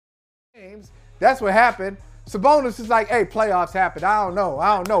games. That's what happened. Sabonis is like, hey, playoffs happen. I don't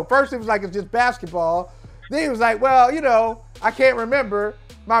know. First, it was like it's just basketball. Then he was like, well, I can't remember.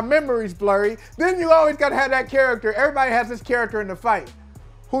 My memory's blurry. Then you always got to have that character. Everybody has this character in the fight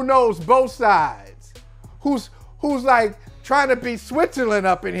who knows both sides, who's like trying to be Switzerland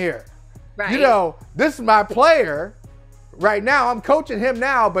up in here. Right. This is my player right now. I'm coaching him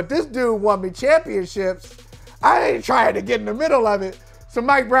now, but this dude won me championships. I ain't trying to get in the middle of it. So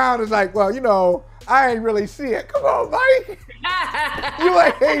Mike Brown is like, well, I ain't really see it. Come on, Mike. You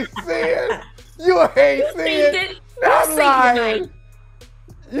ain't see it. You ain't see it. I'm lying.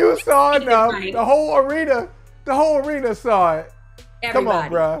 You saw it now. The whole arena saw it. Everybody. Come on,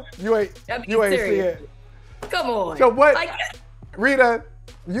 bro. You ain't see it. Come on. So what, Reeta,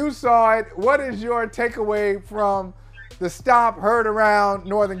 you saw it. What is your takeaway from the stop heard around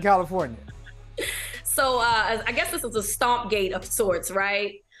Northern California? So I guess this is a stomp gate of sorts,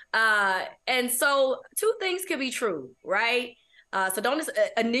 right? And so two things could be true, right? Sabonis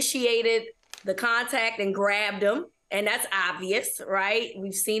initiated the contact and grabbed him, and that's obvious, right?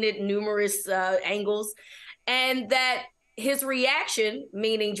 We've seen it in numerous angles. And that his reaction,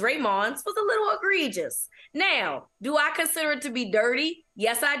 meaning Draymond's, was a little egregious. Now, do I consider it to be dirty?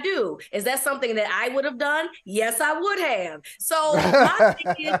 Yes, I do. Is that something that I would have done? Yes, I would have. So my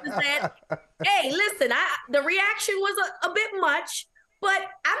thing is that, hey, listen, the reaction was a bit much, but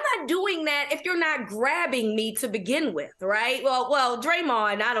I'm not doing that if you're not grabbing me to begin with, right? Well,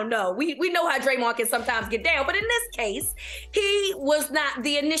 Draymond, I don't know. We know how Draymond can sometimes get down, but in this case, he was not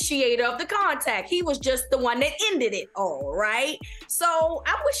the initiator of the contact. He was just the one that ended it all, right? So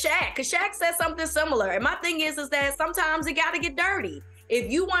I'm with Shaq, because Shaq said something similar. And my thing is that sometimes it got to get dirty. If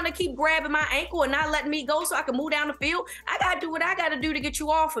you want to keep grabbing my ankle and not letting me go so I can move down the field, I got to do what I got to do to get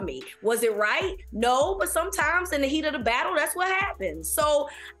you off of me. Was it right? No, but sometimes in the heat of the battle, that's what happens. So,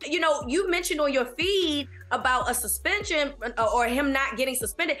 you mentioned on your feed about a suspension or him not getting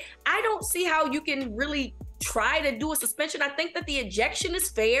suspended. I don't see how you can really try to do a suspension. I think that the ejection is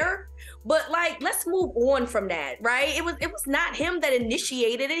fair, but let's move on from that, right? It was not him that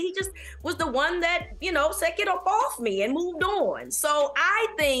initiated it. He just was the one that, said, get up off me and moved on. So I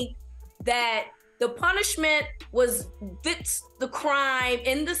think that the punishment fits the crime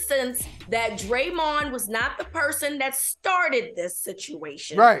in the sense that Draymond was not the person that started this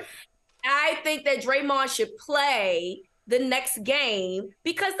situation. Right. I think that Draymond should play the next game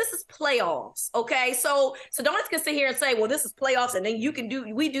because this is playoffs, okay? So don't let's sit here and say, well, this is playoffs and then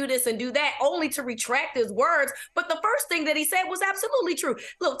we do this and do that, only to retract his words. But the first thing that he said was absolutely true.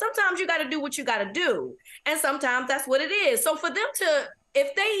 Look, sometimes you got to do what you got to do, and sometimes that's what it is. So for them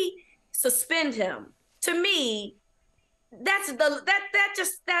if they suspend him, to me, I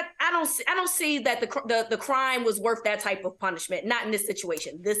don't see that the crime was worth that type of punishment. Not in this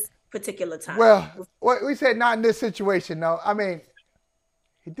situation, this particular time. Well, we said not in this situation, though. I mean,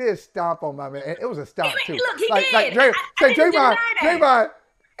 he did stomp on my man. It was a stomp too. Look, he did. Draymond,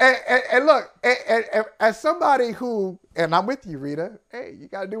 and look, and as somebody who, and I'm with you, Reeta. Hey, you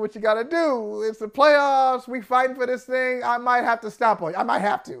got to do what you got to do. It's the playoffs. We fighting for this thing. I might have to stomp on you. I might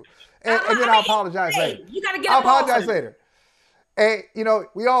have to, and then I'll apologize later. You got to get. I'll apologize later. And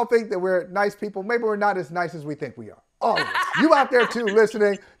we all think that we're nice people. Maybe we're not as nice as we think we are. All of us. You out there too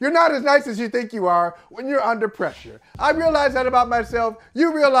listening, you're not as nice as you think you are when you're under pressure. I realize that about myself.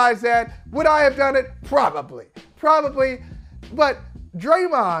 You realize that. Would I have done it? Probably. But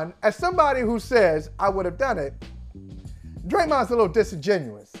Draymond, as somebody who says I would have done it, Draymond's a little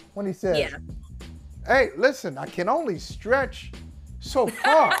disingenuous when he says, hey, listen, I can only stretch so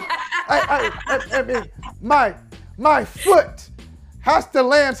far. I mean, my foot has to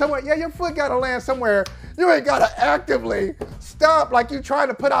land somewhere. Yeah, your foot got to land somewhere. You ain't got to actively stomp like you trying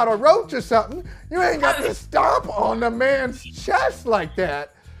to put out a roach or something. You ain't got to stomp on the man's chest like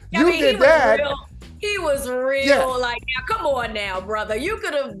that. You did that. He was real. Yeah. Now, come on now, brother. You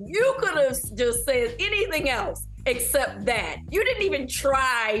could have just said anything else except that. You didn't even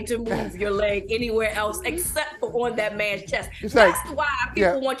try to move your leg anywhere else except for on that man's chest. That's why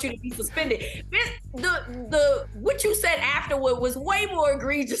people want you to be suspended. The what you said afterward was way more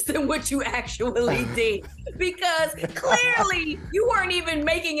egregious than what you actually did, because clearly you weren't even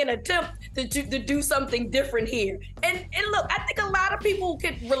making an attempt to do something different here. And look, I think a lot of people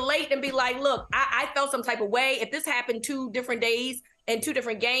could relate and be like, look, I felt some type of way. If this happened 2 different days, in 2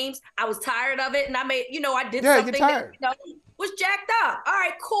 different games, I was tired of it, and I did something that was jacked up. All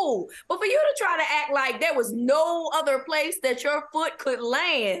right, cool. But for you to try to act like there was no other place that your foot could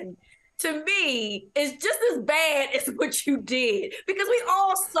land, to me is just as bad as what you did, because we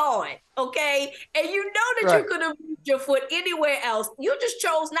all saw it, okay? And you know that you could have moved your foot anywhere else. You just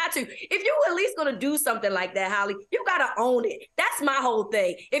chose not to. If you were at least going to do something like that, Holly, you got to own it. That's my whole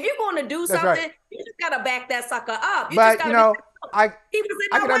thing. If you're going to do something, you just got to back that sucker up. But, you know, I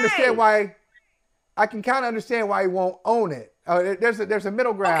can understand why. I can kind of understand why he won't own it. There's a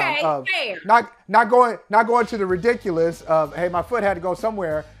middle ground of not going to the ridiculous of, hey, my foot had to go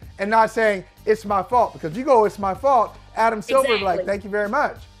somewhere, and not saying it's my fault, because you go, it's my fault. Adam Silver be like, thank you very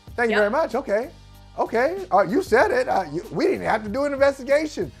much. Thank you very much. Okay. You said it. We didn't have to do an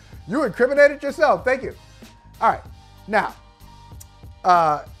investigation. You incriminated yourself. Thank you. All right. Now,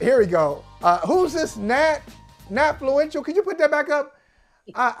 here we go. Who's this Natfluential? Can you put that back up?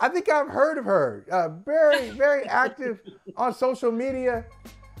 I think I've heard of her. Very, very active on social media.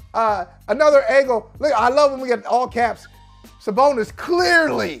 Another angle. Look, I love when we get all caps. Sabonis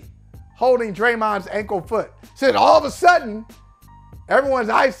clearly holding Draymond's ankle foot. So all of a sudden, everyone's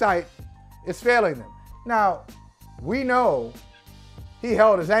eyesight is failing them. Now, we know he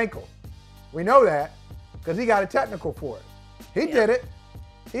held his ankle. We know that because he got a technical for it. He did it.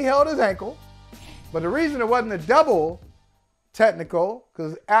 He held his ankle. But the reason it wasn't a double technical,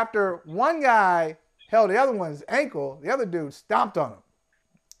 because after one guy held the other one's ankle, the other dude stomped on him.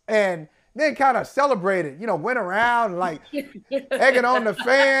 And then kind of celebrated, went around like egging on the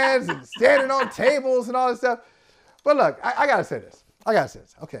fans and standing on tables and all this stuff. But look, I got to say this.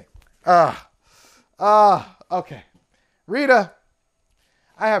 Okay. Okay. Reeta,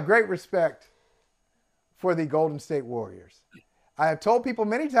 I have great respect for the Golden State Warriors. I have told people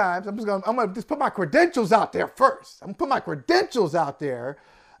many times, I'm gonna just put my credentials out there first. I'm gonna put my credentials out there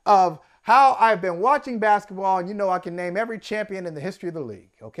of how I've been watching basketball, and I can name every champion in the history of the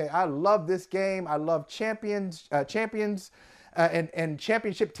league. Okay, I love this game. I love champions, and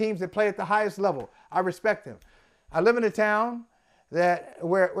championship teams that play at the highest level. I respect them. I live in a town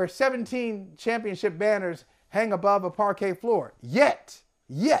where 17 championship banners hang above a parquet floor. Yet.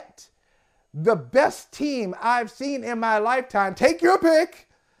 The best team I've seen in my lifetime, take your pick,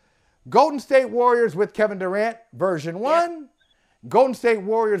 Golden State Warriors with Kevin Durant, version 1. Golden State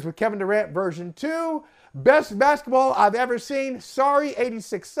Warriors with Kevin Durant, version 2. Best basketball I've ever seen. Sorry,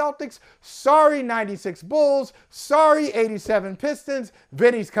 86 Celtics. Sorry, 96 Bulls. Sorry, 87 Pistons.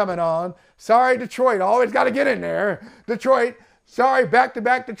 Vinny's coming on. Sorry, Detroit. Always got to get in there. Detroit. Sorry,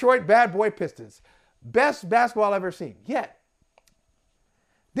 back-to-back Detroit. Bad boy Pistons. Best basketball I've ever seen. Yet,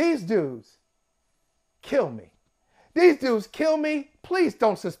 these dudes kill me. Please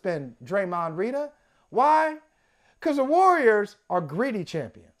don't suspend Draymond, Reeta. Why? Because the Warriors are greedy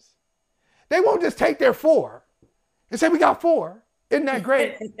champions. They won't just take their 4 and say, we got 4. Isn't that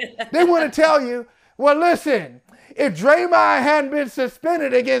great? They want to tell you, well, listen, if Draymond hadn't been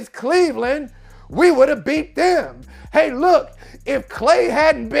suspended against Cleveland, we would have beat them. Hey, look, if Clay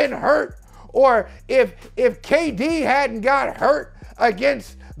hadn't been hurt, or if KD hadn't got hurt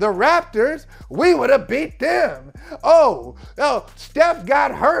against the Raptors, we would have beat them. Oh, Steph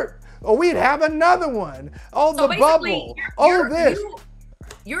got hurt. Oh, we'd have another one. Oh, so the bubble. This.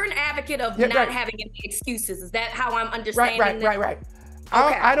 You're an advocate of not having any excuses. Is that how I'm understanding this? Right.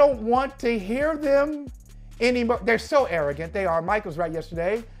 Okay. I don't want to hear them anymore. They're so arrogant. They are. Michael's right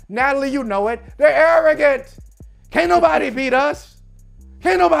yesterday. Natalie, you know it. They're arrogant. Can't nobody beat us.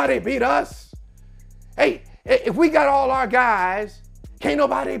 Hey, if we got all our guys, can't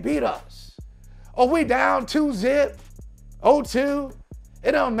nobody beat us. Oh, we down 2-0, 0-2.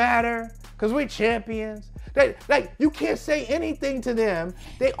 It don't matter because we champions. You can't say anything to them.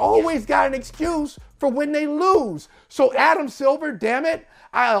 They always got an excuse for when they lose. So Adam Silver, damn it,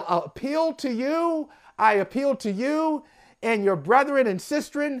 I'll appeal to you. And your brethren and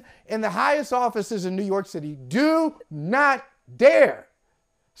sistren in the highest offices in New York City. Do not dare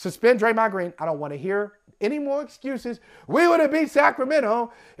suspend Draymond Green. I don't want to hear any more excuses. We would have beat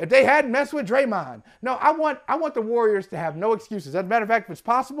Sacramento if they hadn't messed with Draymond. No, I want the Warriors to have no excuses. As a matter of fact, if it's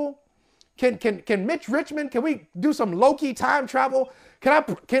possible, can Mitch Richmond, can we do some low-key time travel? Can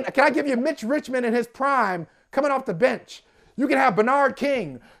I give you Mitch Richmond in his prime coming off the bench? You can have Bernard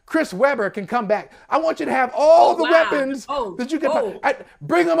King. Chris Webber can come back. I want you to have all the weapons that you can.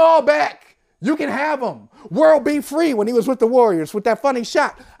 Bring them all back. You can have them. World Be Free when he was with the Warriors with that funny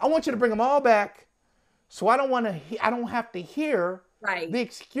shot. I want you to bring them all back. So I don't have to hear the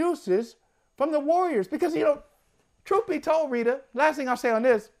excuses from the Warriors. Because, truth be told, Reeta, last thing I'll say on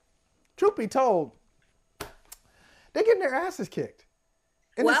this, truth be told, they're getting their asses kicked.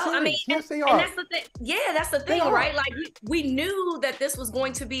 in the series. I mean, yes, they are. And that's the thing. Yeah, that's the thing, right? Like we knew that this was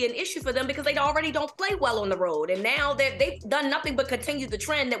going to be an issue for them because they already don't play well on the road, and now they've done nothing but continue the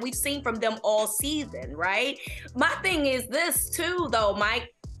trend that we've seen from them all season, right? My thing is this too, though,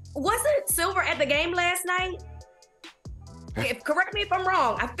 Mike. Wasn't Silver at the game last night? Correct me if I'm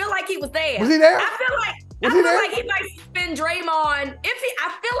wrong. I feel like he was there. Was he there? I feel like he might spin Draymond.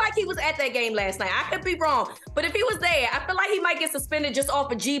 I feel like he was at that game last night. I could be wrong, but if he was there, I feel like he might get suspended just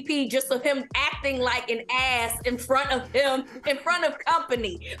off of GP, just of him acting like an ass in front of him, in front of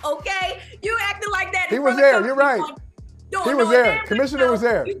company. Okay, you acting like that. He was there. You're right. He was there. Commissioner was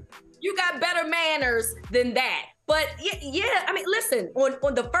there. You got better manners than that. But yeah, I mean, listen,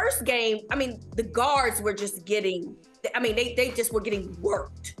 on the first game, I mean, the guards were just getting. I mean, they just were getting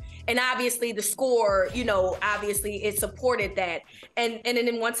worked. And obviously the score, obviously it supported that. And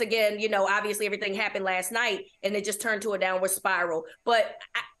then once again, obviously everything happened last night and it just turned to a downward spiral. But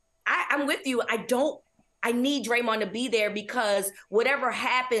I'm with you. I need Draymond to be there because whatever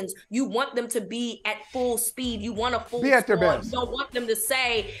happens, you want them to be at full speed. You want a full be at their squad. best. You don't want them to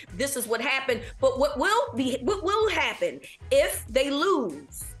say, this is what happened. But what will happen if they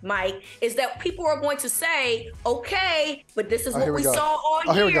lose, Mike, is that people are going to say, okay, but this is what we saw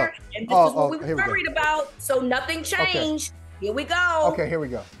all year. And this is what we were worried about. So nothing changed. Okay. Here we go. Okay, here we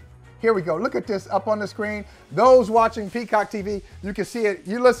go. Here we go. Look at this up on the screen. Those watching Peacock TV, you can see it.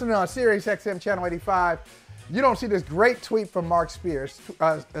 You're listening on Sirius XM Channel 85. You don't see this great tweet from Mark Spears.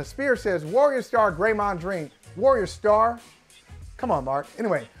 Spears says, Warrior star Draymond Green. Warrior star? Come on, Mark.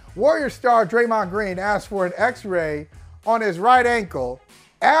 Anyway, Warrior star Draymond Green asked for an x-ray on his right ankle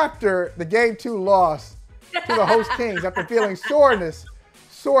after the Game 2 loss to the host Kings after feeling soreness.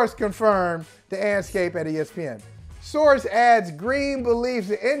 Source confirmed to Anscape at ESPN. Source adds Green believes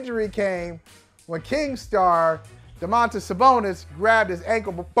the injury came when Kings star Domantas Sabonis grabbed his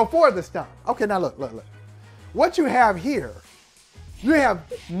ankle before the stomp. Okay, now look. What you have here, you have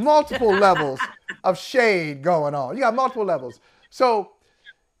multiple levels of shade going on. You got multiple levels. So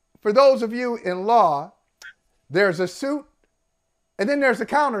for those of you in law, there's a suit and then there's a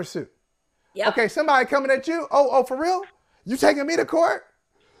counter suit. Yep. Okay, somebody coming at you. Oh, for real? You taking me to court?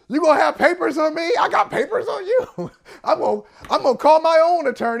 You gonna have papers on me? I got papers on you. I'm gonna call my own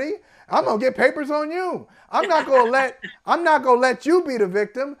attorney. I'm gonna get papers on you. I'm not gonna let you be the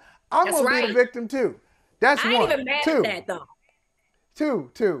victim. I'm gonna be the victim too. That's one. I ain't even mad at that though.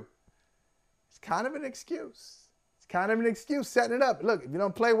 Two. It's kind of an excuse. It's kind of an excuse setting it up. Look, if you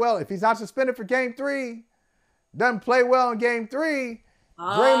don't play well, if he's not suspended for Game 3, doesn't play well in Game 3,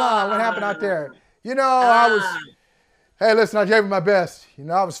 Draymond, what happened out there? Hey, listen, I gave it my best.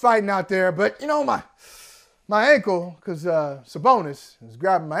 I was fighting out there, but my ankle, because Sabonis was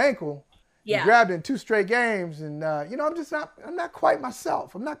grabbing my ankle. Yeah. He grabbed it in 2 straight games, and I'm not quite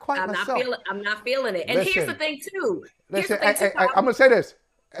myself. I'm not feeling it. And listen, here's the thing too. I'm gonna say this.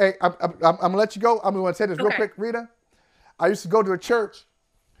 Hey, I'm gonna let you go. I'm gonna say this real quick, Rita. I used to go to a church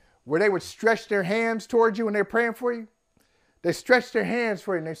where they would stretch their hands towards you when they're praying for you. They stretch their hands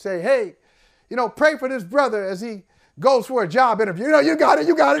for you and they say, hey, pray for this brother as he goes for a job interview. You got it.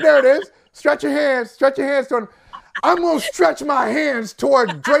 There it is. Stretch your hands toward him. I'm going to stretch my hands toward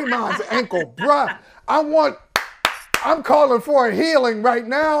Draymond's ankle, bruh. I'm calling for a healing right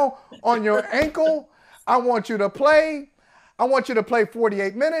now on your ankle. I want you to play. I want you to play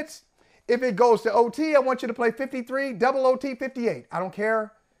 48 minutes. If it goes to OT, I want you to play 53, double OT 58. I don't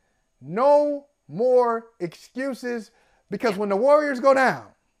care. No more excuses because when the Warriors go down,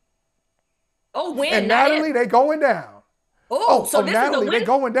 and Natalie, they going down. So Natalie, they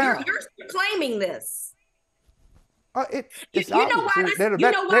going down. You're claiming this. It's you know why this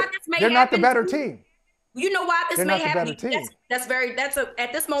may they're not the better team. You know why this may happen? That's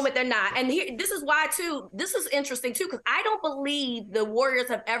at this moment they're not. And this is why too. This is interesting too because I don't believe the Warriors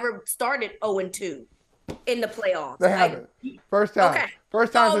have ever started 0-2 in the playoffs. They haven't. First time. Okay.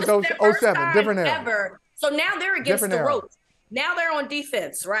 First time since 07. Different era. Ever. So now they're against the ropes. Now they're on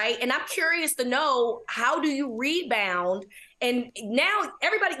defense, right? And I'm curious to know, how do you rebound? And now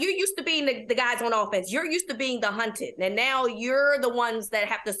everybody, you're used to being the guys on offense. You're used to being the hunted. And now you're the ones that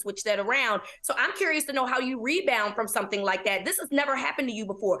have to switch that around. So I'm curious to know how you rebound from something like that. This has never happened to you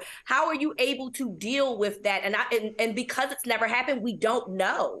before. How are you able to deal with that? And because it's never happened, we don't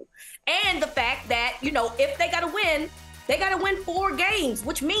know. And the fact that, if they got to win 4 games,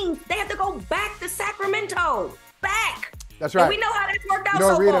 which means they have to go back to Sacramento. Back. That's right. And we know how that's worked out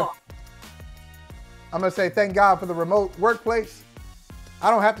so Rita, far. I'm going to say thank God for the remote workplace.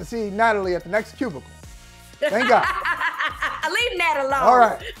 I don't have to see Natalie at the next cubicle. Thank God. Leave Nat alone. All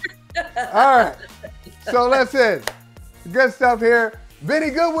right. So listen. Good stuff here.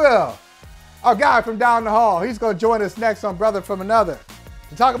 Vinny Goodwill, our guy from down the hall. He's going to join us next on Brother from Another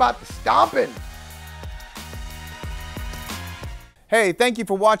to talk about the stomping. Hey, thank you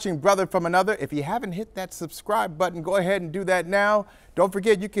for watching Brother from Another. If you haven't hit that subscribe button, go ahead and do that now. Don't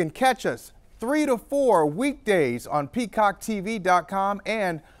forget you can catch us 3 to 4 weekdays on PeacockTV.com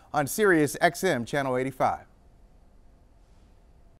and on Sirius XM Channel 85.